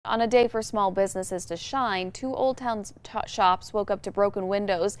On a day for small businesses to shine, two Old Town shops woke up to broken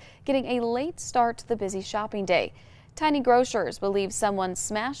windows, getting a late start to the busy shopping day. Tiny grocers believe someone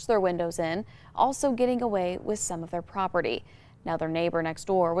smashed their windows in, also getting away with some of their property. Now their neighbor next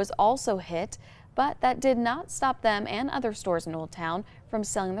door was also hit, but that did not stop them and other stores in Old Town from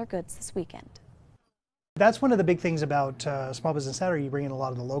selling their goods this weekend. That's one of the big things about Small Business Saturday. You bring in a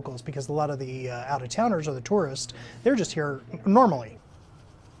lot of the locals because a lot of the out-of-towners or the tourists, they're just here normally.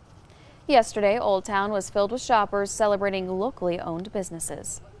 Yesterday, Old Town was filled with shoppers celebrating locally owned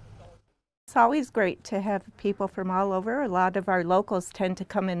businesses. It's always great to have people from all over. A lot of our locals tend to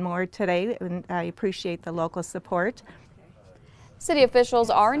come in more today, and I appreciate the local support. City officials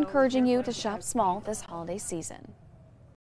are encouraging you to shop small this holiday season.